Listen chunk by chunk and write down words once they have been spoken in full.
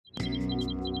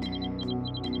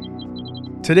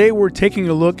Today we're taking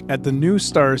a look at the new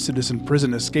Star Citizen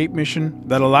Prison Escape mission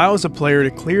that allows a player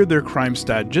to clear their crime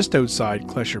stat just outside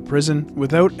Klescher Prison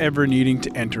without ever needing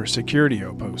to enter a security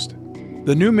outpost.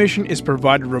 The new mission is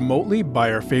provided remotely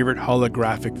by our favorite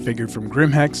holographic figure from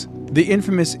Grim Hex, the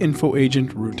infamous info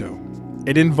agent Ruto.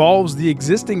 It involves the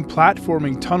existing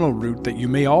platforming tunnel route that you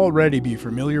may already be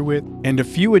familiar with, and a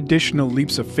few additional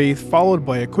leaps of faith followed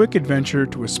by a quick adventure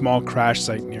to a small crash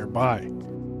site nearby.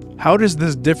 How does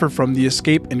this differ from the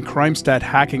escape and crime stat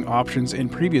hacking options in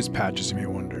previous patches, you may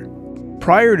wonder?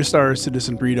 Prior to Star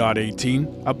Citizen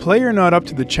 3.18, a player not up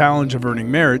to the challenge of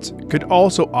earning merits could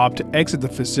also opt to exit the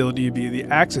facility via the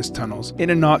access tunnels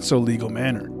in a not-so-legal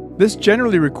manner. This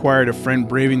generally required a friend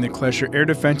braving the Klescher air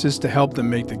defenses to help them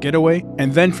make the getaway,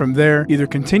 and then from there, either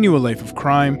continue a life of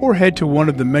crime or head to one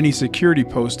of the many security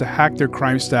posts to hack their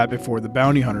crime stat before the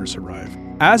bounty hunters arrive.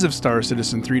 As of Star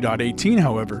Citizen 3.18,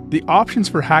 however, the options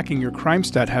for hacking your crime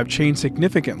stat have changed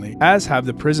significantly, as have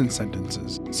the prison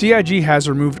sentences. CIG has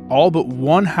removed all but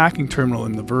one hacking terminal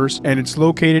in the verse, and it's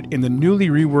located in the newly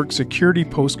reworked security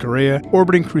post Korea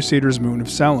orbiting Crusader's moon of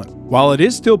Cellin. While it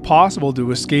is still possible to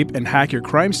escape and hack your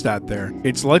crime stat there,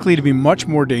 it's likely to be much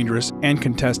more dangerous and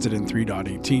contested in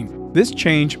 3.18. This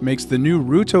change makes the new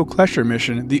Ruto Klescher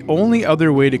mission the only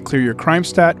other way to clear your crime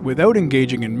stat without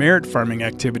engaging in merit farming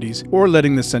activities or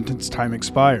letting the sentence time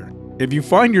expire. If you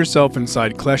find yourself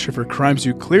inside Klescher for crimes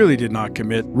you clearly did not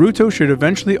commit, Ruto should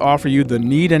eventually offer you the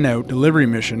Need and Out delivery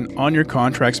mission on your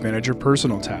Contracts Manager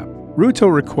personal tab.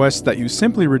 Ruto requests that you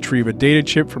simply retrieve a data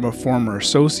chip from a former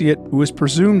associate who is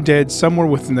presumed dead somewhere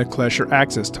within the Klescher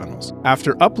access tunnels.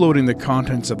 After uploading the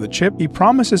contents of the chip, he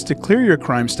promises to clear your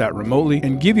crime stat remotely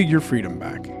and give you your freedom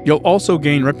back. You'll also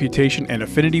gain reputation and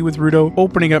affinity with Ruto,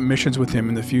 opening up missions with him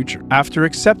in the future. After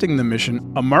accepting the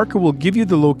mission, a marker will give you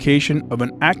the location of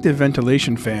an active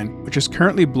ventilation fan, which is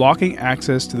currently blocking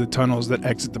access to the tunnels that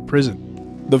exit the prison.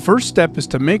 The first step is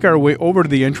to make our way over to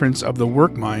the entrance of the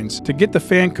work mines to get the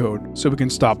fan code so we can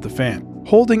stop the fan.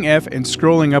 Holding F and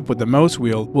scrolling up with the mouse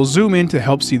wheel will zoom in to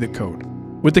help see the code.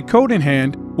 With the code in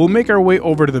hand, we'll make our way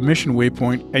over to the mission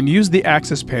waypoint and use the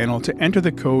access panel to enter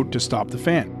the code to stop the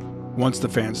fan. Once the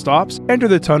fan stops, enter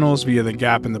the tunnels via the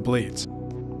gap in the blades.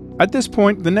 At this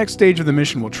point, the next stage of the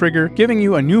mission will trigger, giving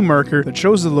you a new marker that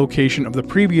shows the location of the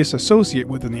previous associate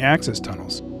within the access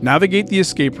tunnels. Navigate the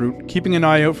escape route, keeping an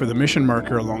eye out for the mission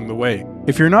marker along the way.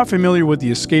 If you're not familiar with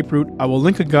the escape route, I will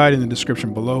link a guide in the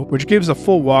description below, which gives a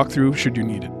full walkthrough should you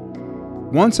need it.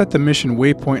 Once at the mission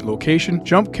waypoint location,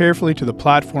 jump carefully to the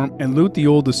platform and loot the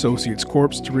old associate's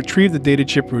corpse to retrieve the data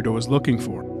chip Ruto is looking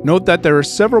for. Note that there are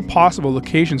several possible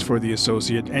locations for the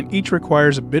associate, and each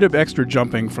requires a bit of extra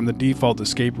jumping from the default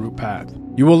escape route path.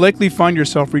 You will likely find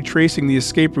yourself retracing the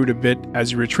escape route a bit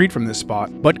as you retreat from this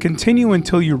spot, but continue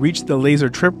until you reach the laser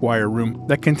tripwire room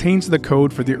that contains the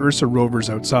code for the Ursa rovers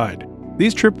outside.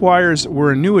 These tripwires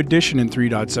were a new addition in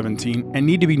 3.17 and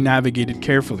need to be navigated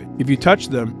carefully. If you touch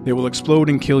them, they will explode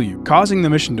and kill you, causing the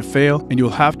mission to fail, and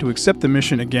you'll have to accept the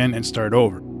mission again and start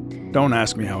over. Don't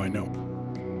ask me how I know.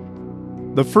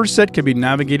 The first set can be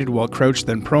navigated while crouched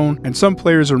then prone, and some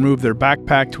players remove their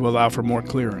backpack to allow for more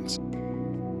clearance.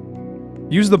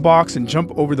 Use the box and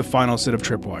jump over the final set of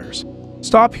tripwires.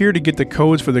 Stop here to get the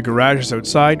codes for the garages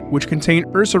outside, which contain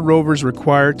Ursa rovers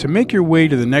required to make your way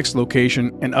to the next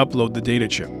location and upload the data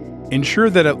chip. Ensure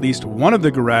that at least one of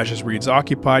the garages reads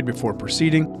occupied before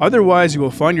proceeding, otherwise you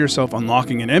will find yourself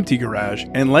unlocking an empty garage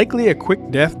and likely a quick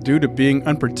death due to being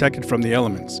unprotected from the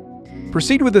elements.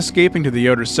 Proceed with escaping to the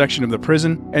outer section of the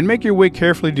prison and make your way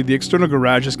carefully to the external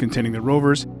garages containing the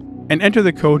rovers and enter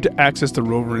the code to access the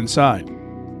rover inside.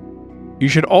 You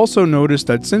should also notice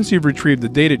that since you've retrieved the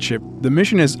data chip, the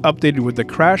mission is updated with the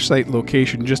crash site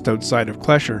location just outside of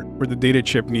Klescher where the data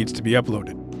chip needs to be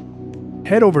uploaded.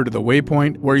 Head over to the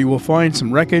waypoint where you will find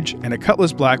some wreckage and a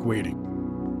Cutlass Black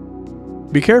waiting.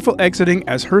 Be careful exiting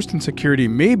as Hurston security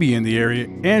may be in the area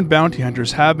and bounty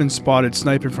hunters have been spotted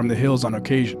sniping from the hills on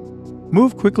occasion.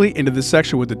 Move quickly into the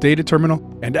section with the data terminal,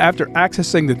 and after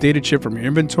accessing the data chip from your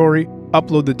inventory,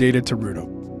 upload the data to Ruto.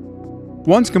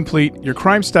 Once complete, your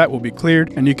crime stat will be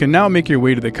cleared, and you can now make your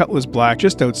way to the Cutlass Black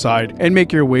just outside and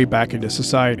make your way back into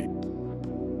society.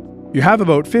 You have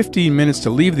about 15 minutes to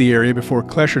leave the area before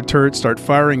Klescher turrets start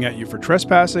firing at you for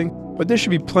trespassing, but there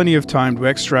should be plenty of time to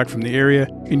extract from the area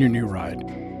in your new ride.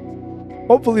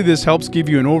 Hopefully this helps give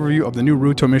you an overview of the new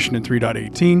Ruto mission in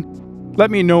 3.18. Let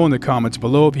me know in the comments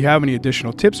below if you have any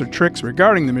additional tips or tricks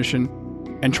regarding the mission,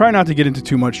 and try not to get into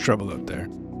too much trouble out there.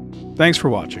 Thanks for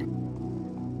watching.